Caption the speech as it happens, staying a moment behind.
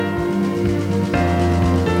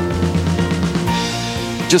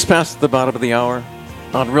Just past the bottom of the hour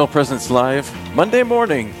on Real Presence Live, Monday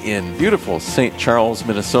morning in beautiful St. Charles,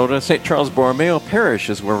 Minnesota. St. Charles Borromeo Parish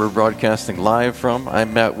is where we're broadcasting live from.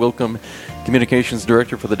 I'm Matt Wilkham, Communications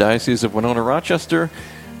Director for the Diocese of Winona-Rochester.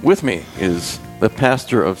 With me is the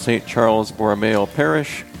pastor of St. Charles Borromeo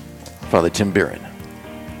Parish, Father Tim Biren.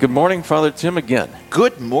 Good morning, Father Tim, again.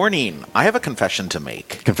 Good morning. I have a confession to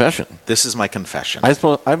make. Confession? This is my confession. I'm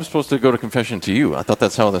supposed to go to confession to you. I thought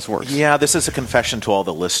that's how this works. Yeah, this is a confession to all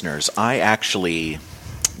the listeners. I actually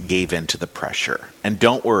gave in to the pressure. And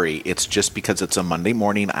don't worry, it's just because it's a Monday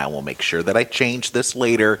morning. I will make sure that I change this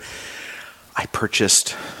later. I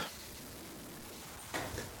purchased...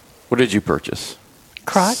 What did you purchase?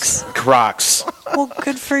 Crocs? Crocs. Well,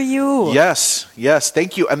 good for you. Yes,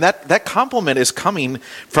 thank you. And that compliment is coming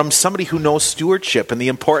from somebody who knows stewardship and the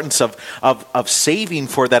importance of saving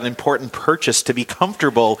for that important purchase to be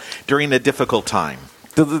comfortable during a difficult time.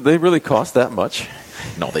 Do they really cost that much?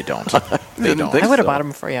 No, they don't. They don't. I would have bought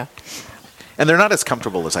them for you. And they're not as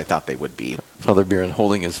comfortable as I thought they would be. Father Biren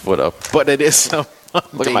holding his foot up. But it is...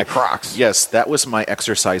 Look at my Crocs. Yes, that was my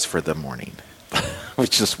exercise for the morning.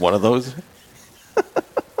 It's just one of those?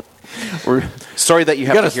 Sorry that you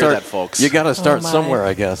have to hear that, folks. You got to start somewhere,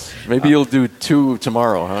 I guess. Maybe you'll do 2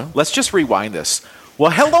 tomorrow, huh? Let's just rewind this.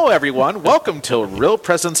 Well, hello, everyone. Welcome to Real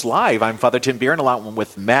Presence Live. I'm Father Tim Biren, along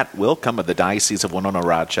with Matt Wilkham of the Diocese of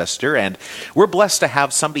Winona-Rochester, and we're blessed to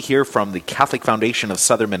have somebody here from the Catholic Foundation of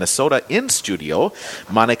Southern Minnesota in studio,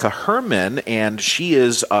 Monica Herman, and she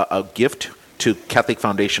is a gift to Catholic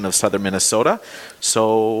Foundation of Southern Minnesota.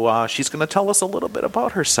 So she's going to tell us a little bit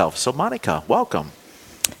about herself. So, Monica, welcome.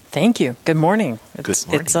 Thank you. Good morning. Good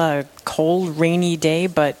morning. It's a cold, rainy day,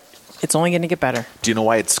 but it's only going to get better. Do you know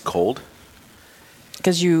why it's cold?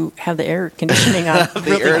 Because you have the air conditioning on.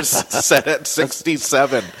 The air's set at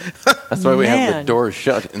 67. That's why we have the doors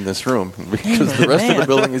shut in this room, because the rest of the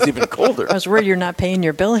building is even colder. I was worried you're not paying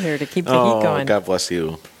your bill here to keep the heat going. God bless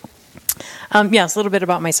you. Yes, a little bit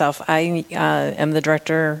about myself. I am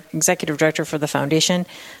the executive director for the foundation.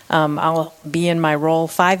 I'll be in my role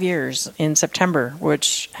 5 years in September,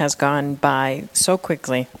 which has gone by so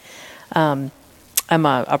quickly. I'm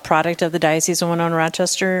a product of the Diocese of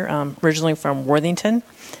Winona-Rochester, originally from Worthington.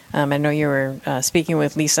 I know you were speaking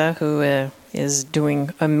with Lisa, who is doing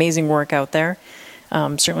amazing work out there.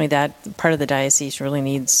 Certainly that part of the diocese really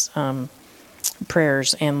needs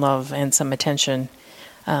prayers and love and some attention.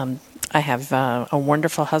 I have a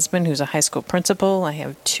wonderful husband who's a high school principal. I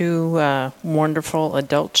have 2 wonderful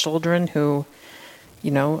adult children who,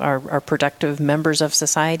 are productive members of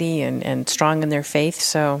society and strong in their faith.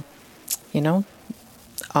 So,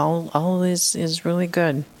 all is really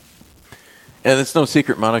good. And it's no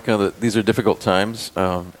secret, Monica, that these are difficult times.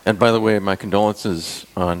 And by the way, my condolences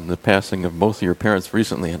on the passing of both of your parents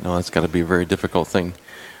recently. I know that's got to be a very difficult thing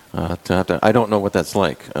to have to. I don't know what that's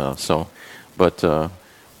like.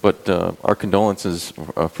 But our condolences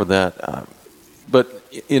for that. But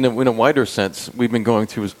in a wider sense, we've been going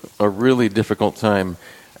through a really difficult time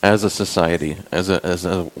as a society, as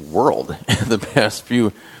a world, in the past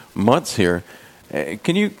few months here.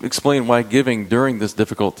 Can you explain why giving during this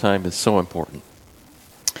difficult time is so important?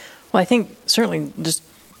 Well, I think certainly just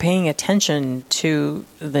paying attention to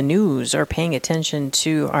the news, or paying attention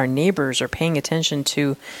to our neighbors, or paying attention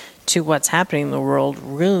to what's happening in the world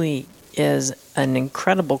really is an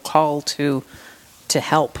incredible call to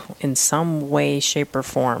help in some way, shape, or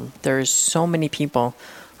form. There's so many people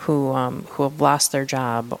who have lost their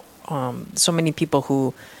job, so many people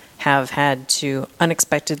who have had to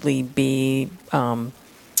unexpectedly be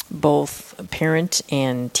both parent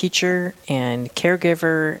and teacher and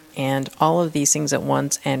caregiver and all of these things at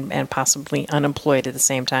once, and possibly unemployed at the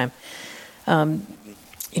same time. And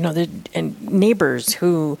neighbors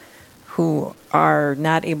who are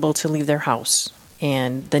not able to leave their house,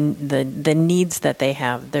 and the needs that they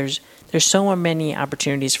have. There's so many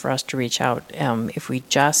opportunities for us to reach out if we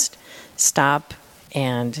just stop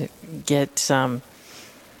and get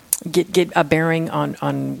a bearing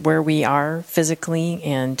on where we are physically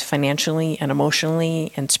and financially and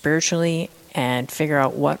emotionally and spiritually, and figure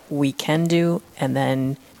out what we can do, and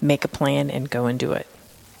then make a plan and go and do it.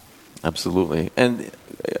 Absolutely. And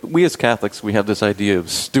we as Catholics, we have this idea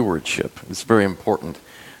of stewardship. It's very important.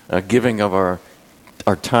 Giving of our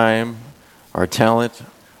time, our talent,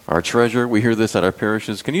 our treasure. We hear this at our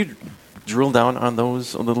parishes. Can you drill down on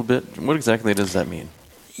those a little bit? What exactly does that mean?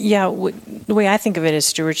 Yeah, the way I think of it is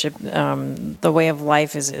stewardship. The way of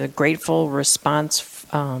life is a grateful response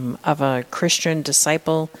of a Christian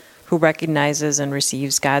disciple who recognizes and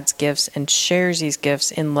receives God's gifts and shares these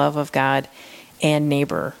gifts in love of God and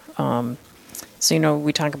neighbor. So,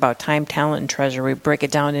 we talk about time, talent, and treasure. We break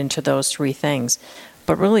it down into those three things.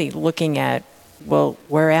 But really looking at, well,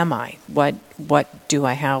 where am I? What do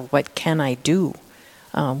I have? What can I do?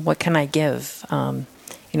 What can I give?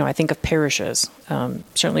 I think of parishes.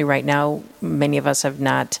 Certainly right now, many of us have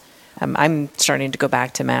not. I'm starting to go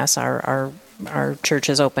back to Mass. Our church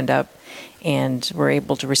has opened up, and we're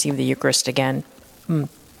able to receive the Eucharist again.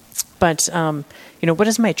 But, what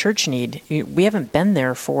does my church need? We haven't been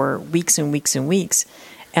there for weeks and weeks and weeks.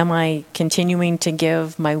 Am I continuing to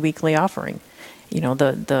give my weekly offering?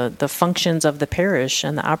 The functions of the parish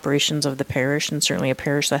and the operations of the parish, and certainly a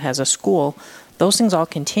parish that has a school, those things all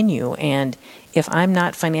continue. And if I'm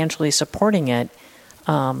not financially supporting it,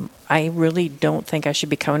 I really don't think I should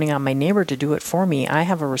be counting on my neighbor to do it for me. I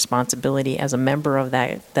have a responsibility as a member of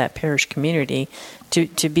that parish community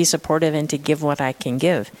to be supportive and to give what I can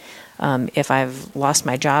give. If I've lost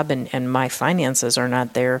my job and my finances are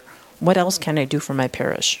not there, what else can I do for my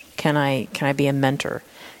parish? Can I be a mentor?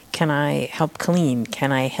 Can I help clean?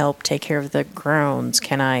 Can I help take care of the grounds?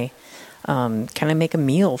 Can I make a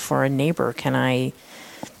meal for a neighbor? Can I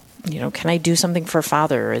do something for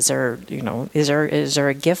Father? Is there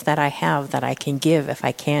a gift that I have that I can give if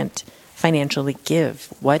I can't financially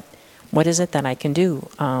give? What is it that I can do?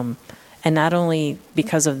 And not only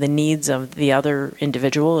because of the needs of the other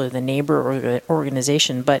individual or the neighbor or the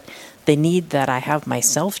organization, but the need that I have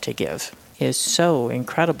myself to give is so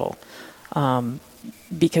incredible.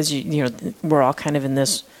 Because we're all kind of in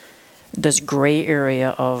this gray area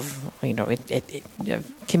of it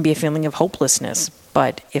can be a feeling of hopelessness.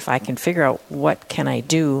 But if I can figure out what can I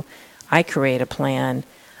do, I create a plan.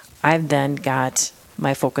 I've then got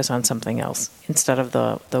my focus on something else instead of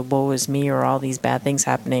the woe is me or all these bad things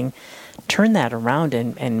happening. Turn that around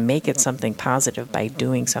and make it something positive by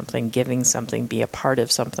doing something, giving something, be a part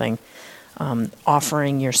of something,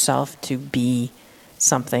 offering yourself to be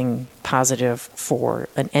something positive for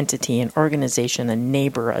an entity, an organization, a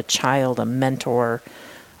neighbor, a child, a mentor,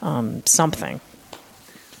 something.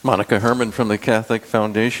 Monica Herman from the Catholic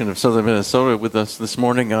Foundation of Southern Minnesota with us this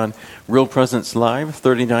morning on Real Presence Live,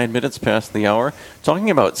 39 minutes past the hour, talking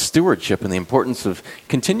about stewardship and the importance of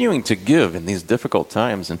continuing to give in these difficult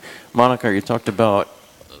times. And Monica, you talked about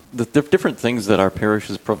the different things that our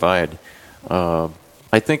parishes provide.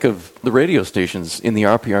 I think of the radio stations in the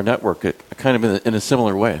RPR network kind of in a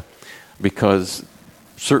similar way, because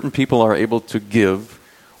certain people are able to give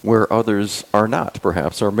where others are not,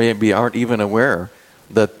 perhaps, or maybe aren't even aware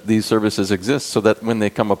that these services exist, so that when they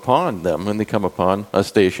come upon them, when they come upon a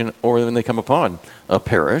station, or when they come upon a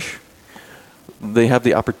parish, they have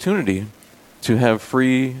the opportunity to have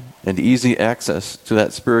free and easy access to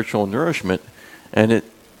that spiritual nourishment, and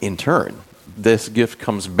in turn, this gift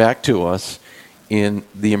comes back to us in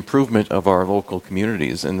the improvement of our local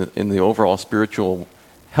communities and in the overall spiritual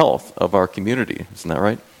health of our community. Isn't that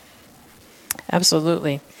right?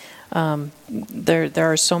 Absolutely.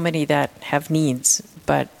 There are so many that have needs,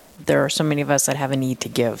 but there are so many of us that have a need to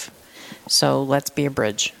give. So let's be a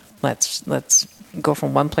bridge. Let's go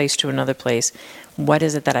from one place to another place. What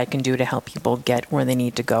is it that I can do to help people get where they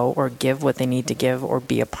need to go, or give what they need to give, or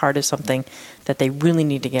be a part of something that they really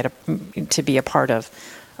need to be a part of?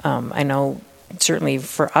 I know certainly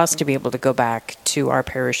for us to be able to go back to our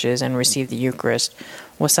parishes and receive the Eucharist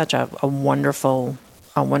was such a wonderful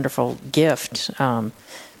gift.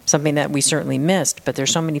 Something that we certainly missed, but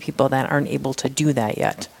there's so many people that aren't able to do that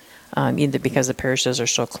yet, either because the parishes are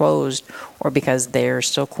still closed, or because they're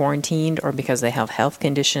still quarantined, or because they have health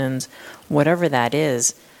conditions, whatever that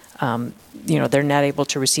is. They're not able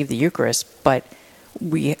to receive the Eucharist. But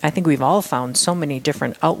I think we've all found so many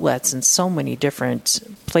different outlets and so many different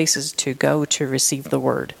places to go to receive the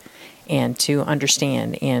Word, and to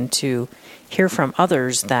understand and to hear from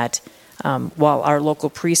others that. While our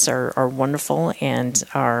local priests are wonderful and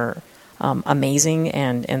are amazing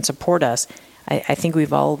and support us, I think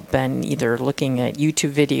we've all been either looking at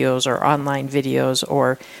YouTube videos or online videos,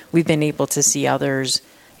 or we've been able to see others,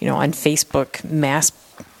 on Facebook mass,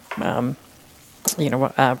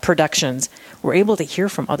 productions. We're able to hear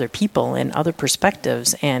from other people and other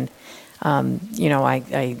perspectives. And,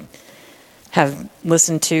 I have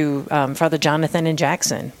listened to Father Jonathan in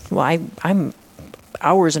Jackson. Well, I'm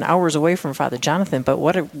hours and hours away from Father Jonathan, but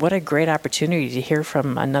what a great opportunity to hear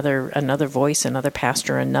from another voice, another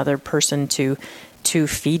pastor, another person to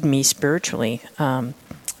feed me spiritually. And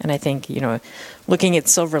I think looking at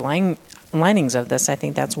silver linings of this, I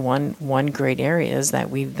think that's one great area is that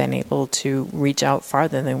we've been able to reach out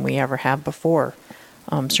farther than we ever have before.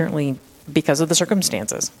 Certainly because of the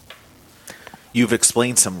circumstances. You've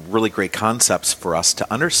explained some really great concepts for us to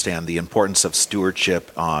understand the importance of stewardship,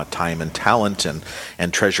 time and talent,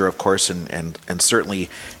 and treasure, of course, and certainly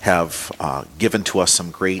have given to us some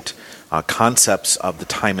great concepts of the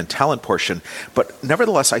time and talent portion. But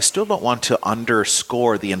nevertheless, I still don't want to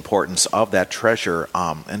underscore the importance of that treasure.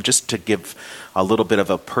 And just to give a little bit of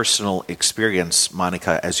a personal experience,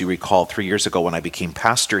 Monica, as you recall, 3 years ago when I became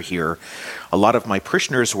pastor here, a lot of my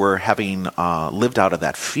parishioners were having lived out of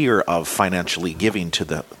that fear of financially giving to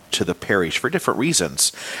the parish for different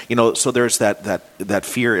reasons. So there's that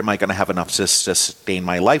fear, am I going to have enough to sustain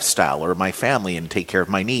my lifestyle or my family and take care of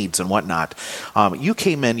my needs and whatnot? You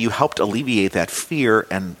came in, you helped alleviate that fear,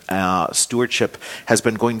 and stewardship has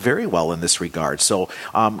been going very well in this regard. So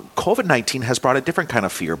COVID-19 has brought a different kind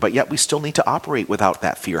of fear, but yet we still need to operate without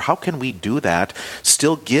that fear. How can we do that,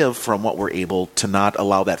 still give from what we're able, to not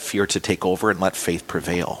allow that fear to take over and let faith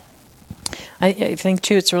prevail? I think,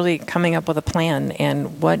 too, it's really coming up with a plan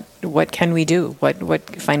and what can we do?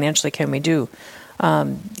 What financially can we do?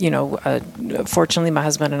 Fortunately, my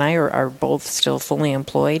husband and I are both still fully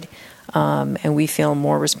employed, and we feel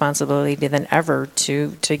more responsibility than ever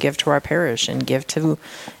to give to our parish and give to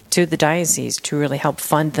the diocese to really help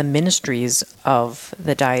fund the ministries of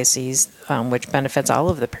the diocese, which benefits all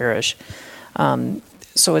of the parish.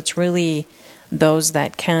 So it's really those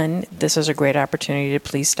that can, this is a great opportunity to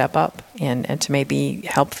please step up and to maybe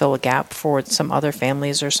help fill a gap for some other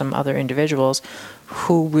families or some other individuals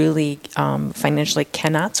who really financially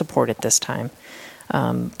cannot support it this time.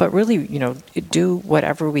 But really, do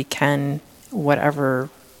whatever we can, however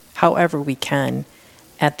we can,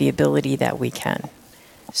 at the ability that we can.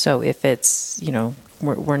 So if it's,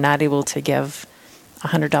 we're not able to give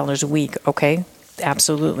 $100 a week, okay,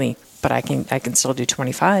 absolutely. But I can still do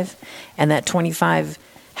 25, and that 25,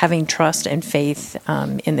 having trust and faith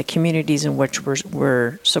in the communities in which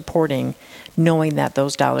we're supporting, knowing that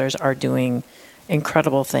those dollars are doing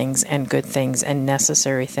incredible things and good things and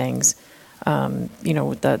necessary things.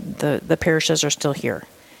 The parishes are still here,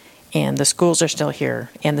 and the schools are still here,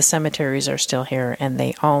 and the cemeteries are still here, and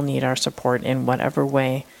they all need our support in whatever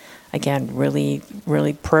way. Again, really,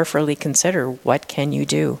 really prayerfully consider what can you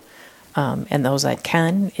do. And those that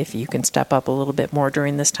can, if you can step up a little bit more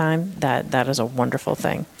during this time, that is a wonderful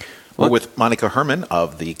thing. Well, with Monica Herman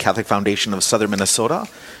of the Catholic Foundation of Southern Minnesota,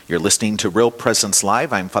 you're listening to Real Presence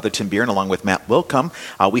Live. I'm Father Tim Bieran along with Matt Wilkham.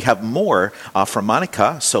 We have more from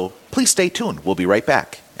Monica, so please stay tuned. We'll be right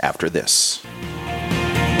back after this.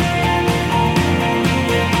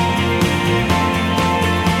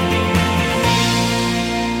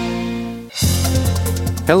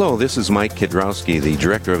 Hello, this is Mike Kidrowski, the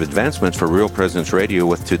Director of Advancements for Real Presence Radio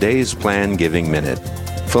with today's Plan Giving Minute.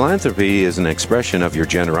 Philanthropy is an expression of your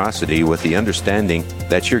generosity with the understanding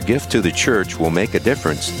that your gift to the church will make a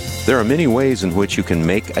difference. There are many ways in which you can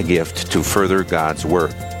make a gift to further God's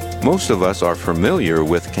work. Most of us are familiar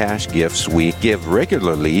with cash gifts we give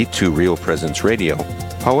regularly to Real Presence Radio.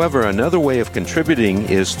 However, another way of contributing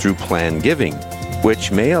is through plan giving, which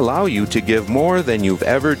may allow you to give more than you've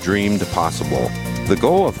ever dreamed possible. The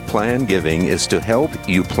goal of plan giving is to help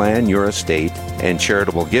you plan your estate and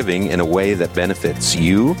charitable giving in a way that benefits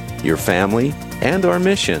you, your family, and our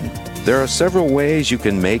mission. There are several ways you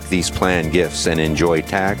can make these planned gifts and enjoy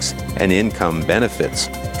tax and income benefits.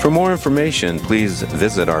 For more information, please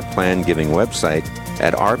visit our plan giving website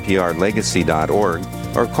at rprlegacy.org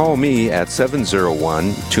or call me at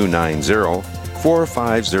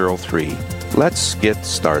 701-290-4503. Let's get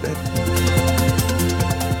started.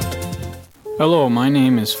 Hello, my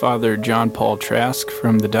name is Father John Paul Trask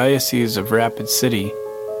from the Diocese of Rapid City.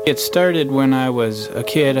 It started when I was a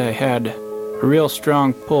kid. I had a real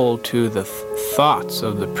strong pull to the thoughts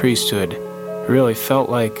of the priesthood. I really felt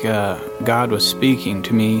like God was speaking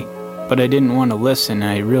to me, but I didn't want to listen.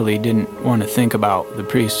 I really didn't want to think about the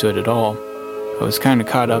priesthood at all. I was kind of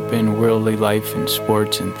caught up in worldly life and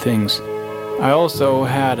sports and things. I also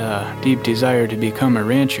had a deep desire to become a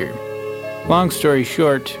rancher. Long story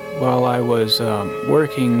short, while I was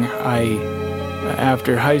working,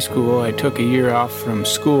 after high school, I took a year off from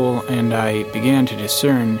school and I began to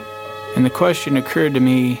discern. And the question occurred to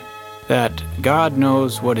me that God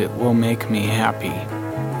knows what it will make me happy.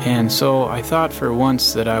 And so I thought for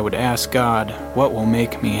once that I would ask God, what will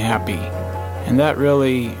make me happy? And that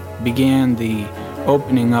really began the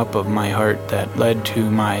opening up of my heart that led to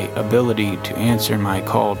my ability to answer my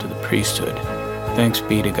call to the priesthood. Thanks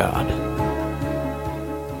be to God.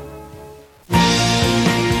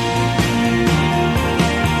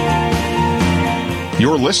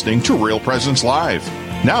 You're listening to Real Presence Live.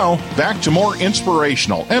 Now, back to more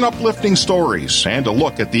inspirational and uplifting stories and a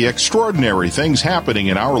look at the extraordinary things happening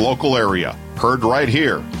in our local area. Heard right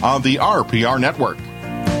here on the RPR Network.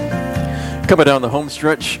 Coming down the home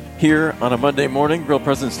stretch here on a Monday morning, Real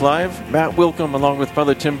Presence Live. Matt Wilkham along with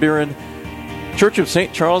Father Tim Bieran, Church of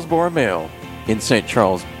St. Charles Borromeo in St.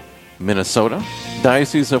 Charles, Minnesota.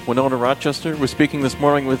 Diocese of Winona-Rochester. We're speaking this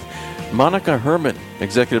morning with Monica Herman,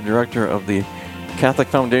 Executive Director of the Catholic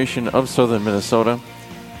Foundation of Southern Minnesota,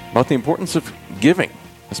 about the importance of giving,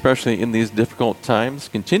 especially in these difficult times,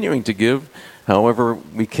 continuing to give however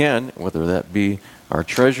we can, whether that be our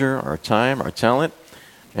treasure, our time, our talent,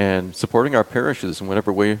 and supporting our parishes in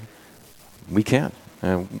whatever way we can.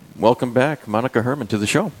 And welcome back, Monica Herman, to the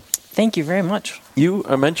show. Thank you very much. You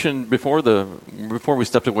mentioned before we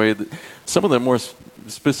stepped away some of the more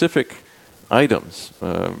specific items,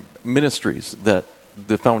 ministries that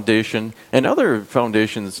the foundation and other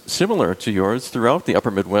foundations similar to yours throughout the Upper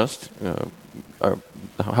Midwest,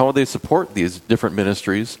 how they support these different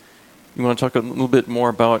ministries. You want to talk a little bit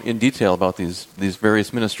more in detail about these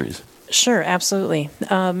various ministries? Sure, absolutely.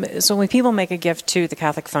 So when people make a gift to the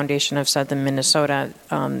Catholic Foundation of Southern Minnesota,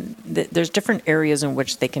 there's different areas in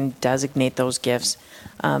which they can designate those gifts.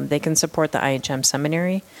 They can support the IHM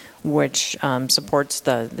Seminary, which supports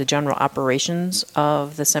the general operations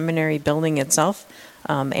of the seminary building itself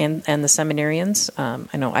and the seminarians.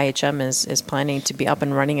 I know IHM is planning to be up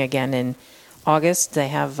and running again in August. They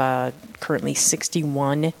have currently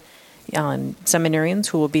 61 seminarians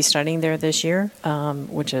who will be studying there this year,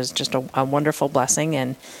 which is just a wonderful blessing.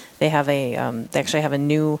 And they have they actually have a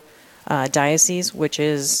new diocese, which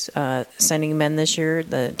is sending men this year,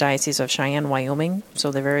 the Diocese of Cheyenne, Wyoming.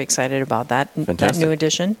 So they're very excited about that new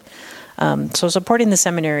addition. So supporting the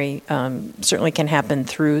seminary certainly can happen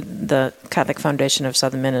through the Catholic Foundation of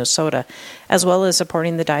Southern Minnesota, as well as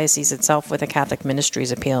supporting the diocese itself with a Catholic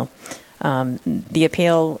Ministries appeal. The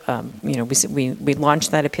appeal, we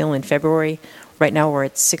launched that appeal in February. Right now we're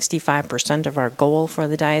at 65% of our goal for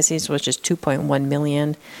the diocese, which is $2.1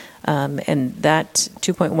 million. And that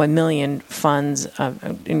 $2.1 million funds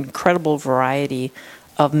an incredible variety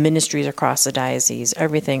of ministries across the diocese,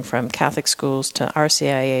 everything from Catholic schools to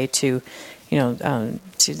RCIA to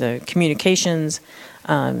the communications,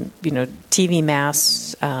 TV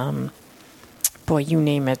Mass, you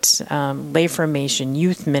name it, lay formation,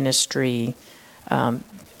 youth ministry, the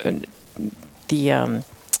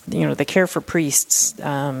care for priests.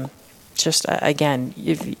 Again,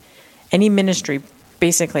 if any ministry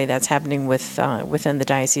basically that's happening within the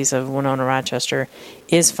Diocese of Winona-Rochester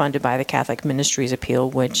is funded by the Catholic Ministries Appeal,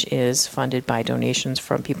 which is funded by donations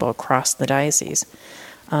from people across the diocese.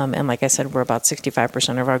 And like I said, we're about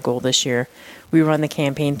 65% of our goal this year. We run the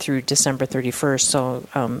campaign through December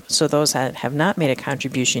 31st, so those that have not made a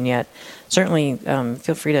contribution yet, certainly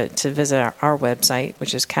feel free to visit our website,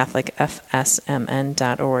 which is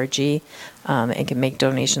catholicfsmn.org, and can make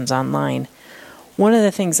donations online. One of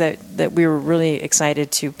the things that we were really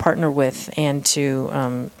excited to partner with and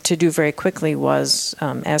to do very quickly was,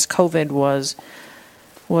 as COVID was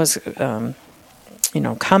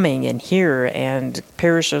coming in here and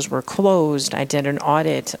parishes were closed, I did an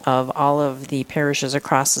audit of all of the parishes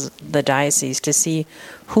across the diocese to see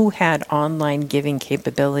who had online giving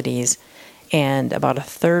capabilities, and about a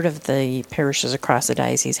third of the parishes across the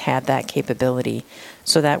diocese had that capability.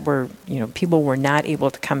 So that people were not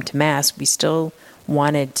able to come to Mass. We still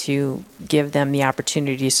wanted to give them the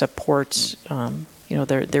opportunity to support,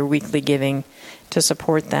 their weekly giving, to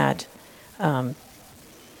support that.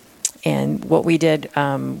 And what we did,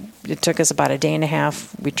 it took us about a day and a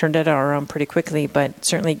half. We turned it around pretty quickly, but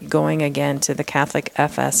certainly going again to the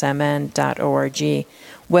catholicfsmn.org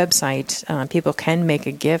website, people can make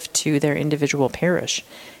a gift to their individual parish,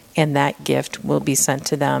 and that gift will be sent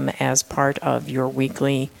to them as part of your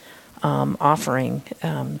weekly offering.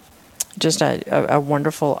 Just a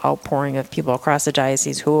wonderful outpouring of people across the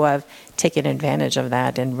diocese who have taken advantage of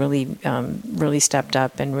that and really stepped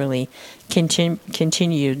up and really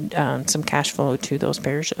continued some cash flow to those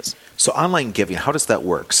parishes. So online giving, how does that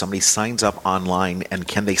work? Somebody signs up online, and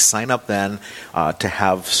can they sign up then to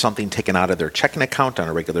have something taken out of their checking account on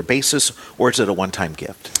a regular basis, or is it a one-time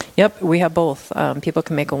gift? Yep, we have both. People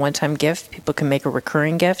can make a one-time gift. People can make a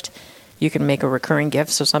recurring gift. You can make a recurring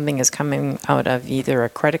gift, so something is coming out of either a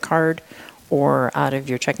credit card or out of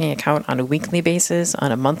your checking account on a weekly basis,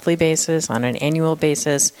 on a monthly basis, on an annual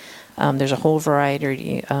basis. There's a whole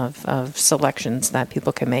variety of selections that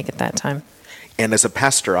people can make at that time. And as a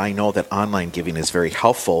pastor, I know that online giving is very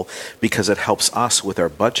helpful because it helps us with our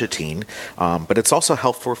budgeting, but it's also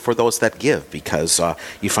helpful for those that give because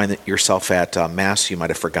you find that yourself at Mass, you might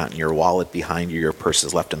have forgotten your wallet behind you, your purse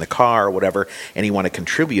is left in the car or whatever, and you want to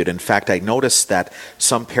contribute. In fact, I noticed that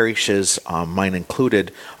some parishes, mine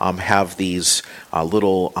included, have these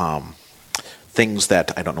little things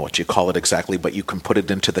that, I don't know what you call it exactly, but you can put it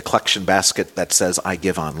into the collection basket that says, I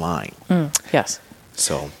give online. Yes.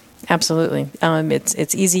 So... Absolutely.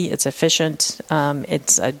 It's easy, it's efficient,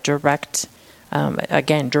 it's a direct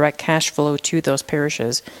cash flow to those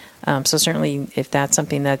parishes. So certainly if that's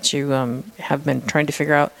something that you have been trying to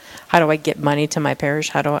figure out, how do I get money to my parish?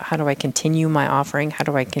 How do I continue my offering? How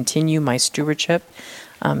do I continue my stewardship?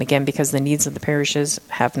 Again, because the needs of the parishes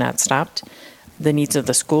have not stopped. The needs of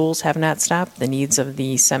the schools have not stopped. The needs of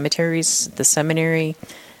the cemeteries, the seminary,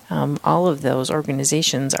 all of those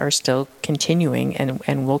organizations are still continuing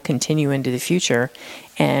and will continue into the future.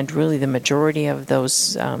 And really the majority of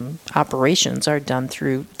those operations are done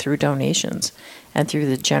through donations and through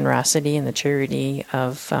the generosity and the charity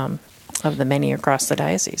of the many across the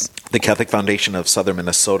diocese. The Catholic Foundation of Southern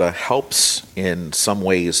Minnesota helps in some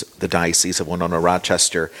ways the Diocese of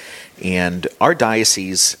Winona-Rochester. And our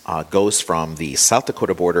diocese goes from the South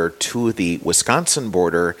Dakota border to the Wisconsin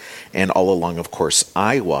border and all along, of course,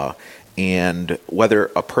 Iowa. And whether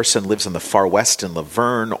a person lives in the far west in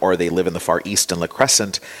Laverne or they live in the far east in La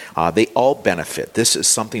Crescent, they all benefit. This is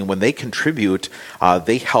something, when they contribute,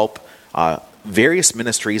 they help various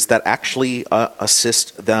ministries that actually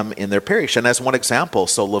assist them in their parish. And as one example,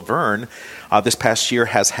 so Laverne this past year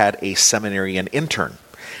has had a seminarian intern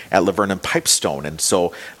at Laverne and Pipestone. And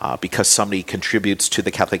so because somebody contributes to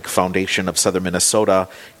the Catholic Foundation of Southern Minnesota,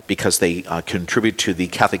 because they contribute to the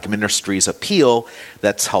Catholic Ministries Appeal,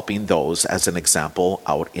 that's helping those, as an example,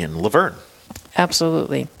 out in Laverne.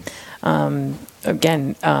 Absolutely.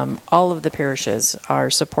 Again, all of the parishes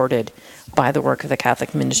are supported by the work of the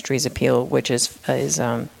Catholic Ministries Appeal, which funds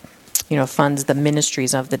the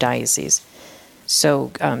ministries of the diocese.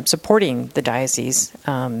 So supporting the diocese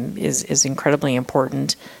is incredibly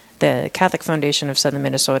important. The Catholic Foundation of Southern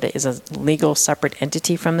Minnesota is a legal separate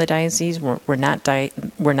entity from the diocese. We're not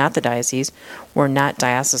the diocese. We're not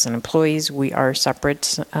diocesan employees. We are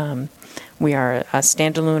separate. We are a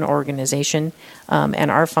standalone organization,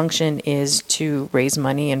 and our function is to raise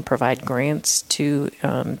money and provide grants to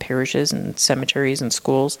parishes and cemeteries and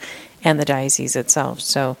schools and the diocese itself.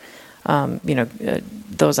 So,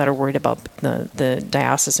 those that are worried about the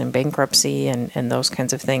diocesan bankruptcy and those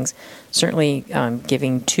kinds of things, certainly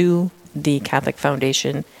giving to the Catholic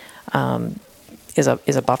Foundation is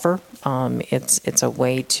a buffer. It's a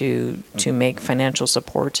way to make financial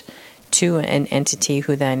support to an entity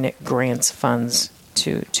who then grants funds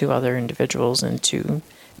to other individuals and to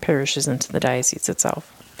parishes and to the diocese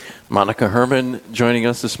itself. Monica Herman joining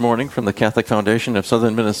us this morning from the Catholic Foundation of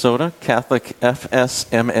Southern Minnesota.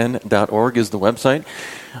 CatholicFSMN.org is the website.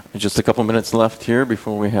 Just a couple minutes left here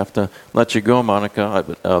before we have to let you go,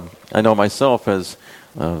 Monica. I know myself as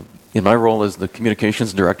in my role as the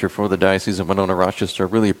communications director for the Diocese of Winona-Rochester, I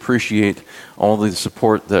really appreciate all the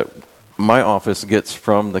support that my office gets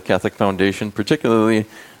from the Catholic Foundation, particularly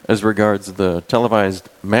as regards the televised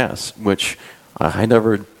Mass, which I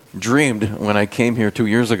never dreamed when I came here 2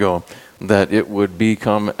 years ago that it would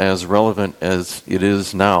become as relevant as it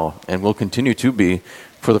is now and will continue to be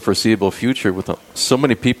for the foreseeable future with so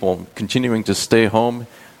many people continuing to stay home.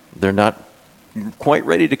 They're not quite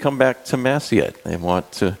ready to come back to Mass yet. They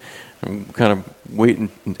want to kind of wait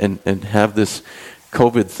and have this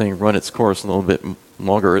COVID thing run its course a little bit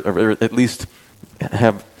longer, or at least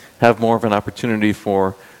have more of an opportunity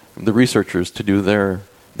for the researchers to do their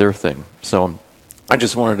thing. So I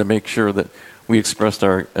just wanted to make sure that we expressed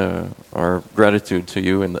our gratitude to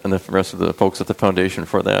you and the rest of the folks at the Foundation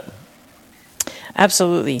for that.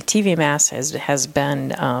 Absolutely. TV Mass has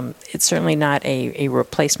been, it's certainly not a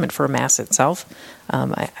replacement for Mass itself.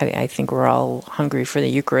 I think we're all hungry for the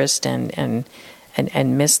Eucharist and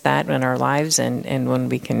miss that in our lives. And when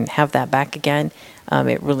we can have that back again,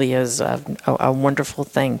 it really is a wonderful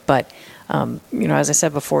thing. But, as I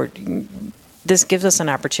said before, this gives us an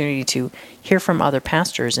opportunity to hear from other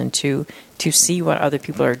pastors and to see what other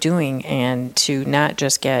people are doing and to not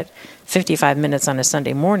just get 55 minutes on a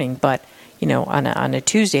Sunday morning, but on a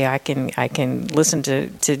Tuesday I can listen to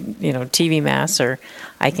TV Mass, or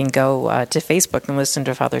I can go to Facebook and listen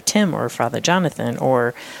to Father Tim or Father Jonathan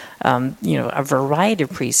or a variety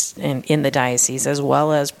of priests in the diocese as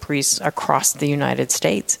well as priests across the United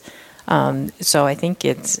States. So I think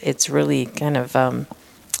it's really kind of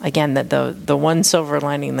again, that the one silver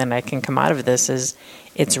lining that I can come out of this is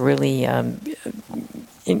it's really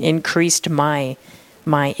increased my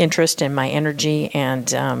interest and my energy, and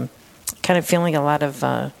kind of feeling a lot of,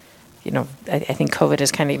 I think COVID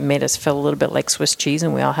has kind of made us feel a little bit like Swiss cheese,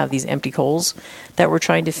 and we all have these empty holes that we're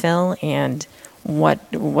trying to fill. And what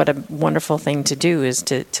a wonderful thing to do is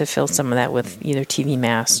to fill some of that with either TV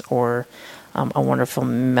Mass or a wonderful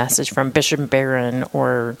message from Bishop Barron,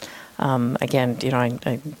 or again,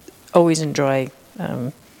 I always enjoy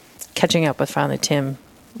catching up with Father Tim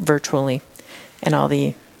virtually, and all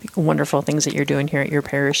the wonderful things that you're doing here at your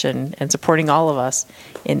parish, and supporting all of us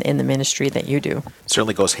in the ministry that you do.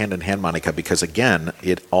 Certainly goes hand in hand, Monica, because again,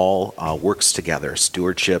 it all works together.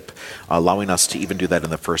 Stewardship, allowing us to even do that in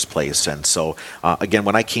the first place. And so, again,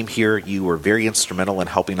 when I came here, you were very instrumental in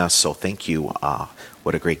helping us, so thank you.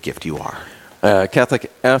 What a great gift you are.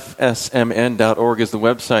 CatholicFSMN.org is the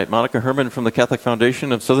website. Monica Herman from the Catholic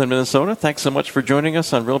Foundation of Southern Minnesota, thanks so much for joining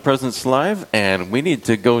us on Real Presence Live. And we need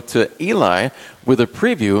to go to Eli with a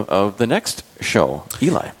preview of the next show.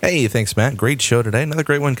 Eli. Hey, thanks, Matt. Great show today. Another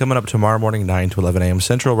great one coming up tomorrow morning, 9 to 11 a.m.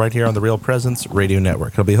 Central, right here on the Real Presence Radio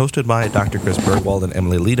Network. It'll be hosted by Dr. Chris Bergwald and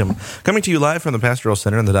Emily Leadham, coming to you live from the Pastoral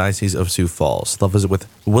Center in the Diocese of Sioux Falls. They'll visit with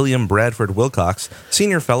William Bradford Wilcox,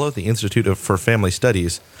 Senior Fellow at the Institute for Family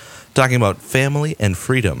Studies, talking about family and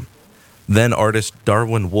freedom. Then artist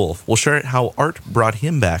Darwin Wolf will share how art brought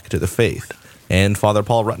him back to the faith. And Father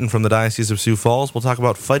Paul Rutten from the Diocese of Sioux Falls will talk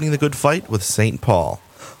about fighting the good fight with St. Paul.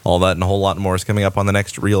 All that and a whole lot more is coming up on the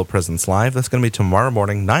next Real Presence Live. That's going to be tomorrow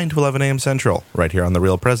morning, 9 to 11 a.m. Central, right here on the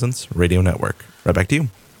Real Presence Radio Network. Right back to you.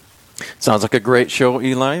 Sounds like a great show,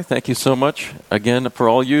 Eli. Thank you so much, again, for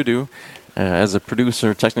all you do as a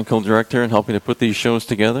producer, technical director, and helping to put these shows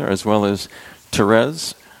together, as well as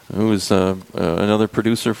Therese, who is another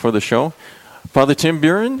producer for the show. Father Tim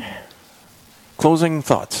Buren, closing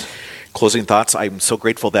thoughts. Closing thoughts. I'm so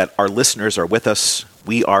grateful that our listeners are with us.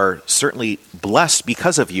 We are certainly blessed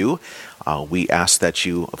because of you. We ask that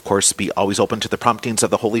you, of course, be always open to the promptings of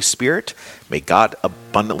the Holy Spirit. May God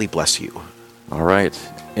abundantly bless you. All right.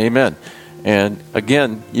 Amen. And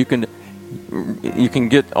again, you can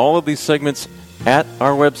get all of these segments at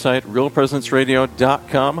our website,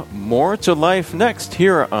 realpresenceradio.com. More to life next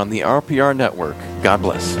here on the RPR Network. God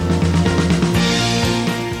bless.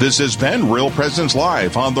 This has been Real Presence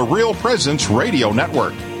Live on the Real Presence Radio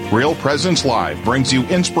Network. Real Presence Live brings you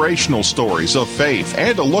inspirational stories of faith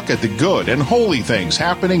and a look at the good and holy things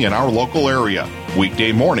happening in our local area.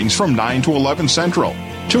 Weekday mornings from 9 to 11 Central.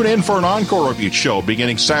 Tune in for an encore of each show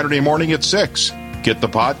beginning Saturday morning at 6. Get the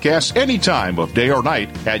podcast any time of day or night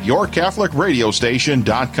at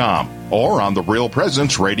yourcatholicradiostation.com or on the Real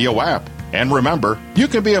Presence Radio app. And remember, you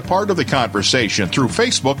can be a part of the conversation through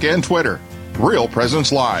Facebook and Twitter. Real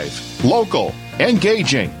Presence Live. Local,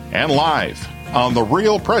 engaging, and live on the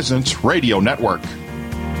Real Presence Radio Network.